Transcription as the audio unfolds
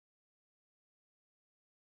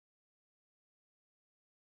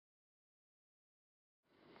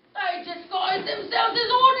They disguise themselves as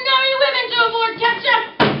ordinary women to avoid capture.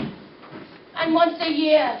 And once a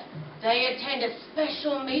year, they attend a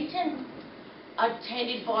special meeting,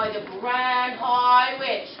 attended by the Grand High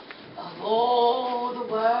Witch of all the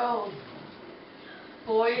world.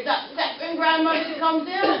 Boy is upset when Grandmother comes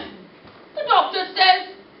ill. The doctor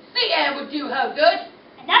says the air would do her good.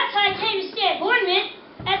 And that's how I came to stay at Bournemouth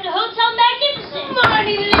at the Hotel Magnificent.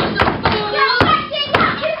 Mighty little fool! No, acting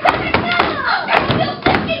up! You're such a no! You're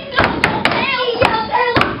thinking no! Tail!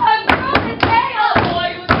 Tail! A broken tail! The boy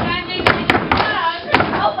was standing in the grass.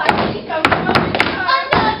 Oh, my God!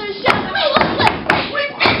 Another shot! We look like We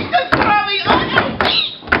missed the Crowley on our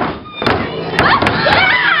feet!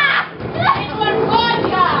 It was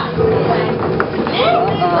vodka!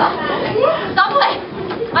 Subway!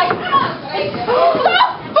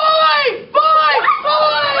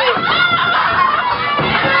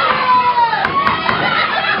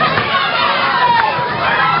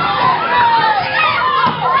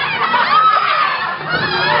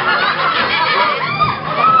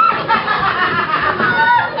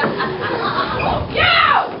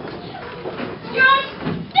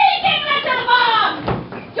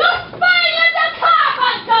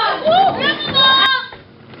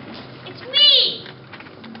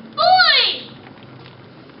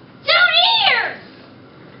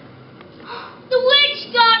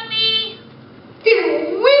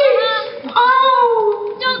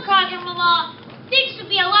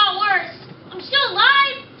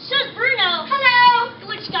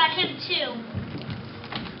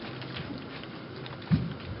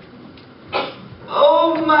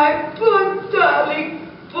 Oh, my poor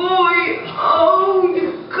darling boy. Oh,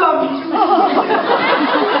 you come to me.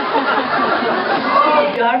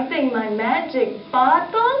 Guarding my magic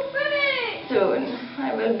bottles? Soon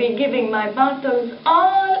I will be giving my bottles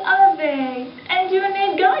all away, and you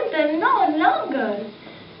need guard them no longer.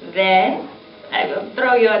 Then I will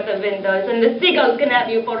throw you out the windows, and the seagulls can have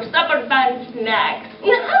you for supper time snacks.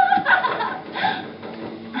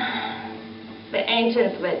 The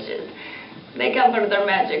ancient witches, they come for their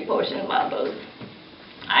magic potion bottles.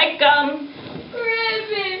 I come.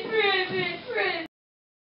 Ribbit, ribbit.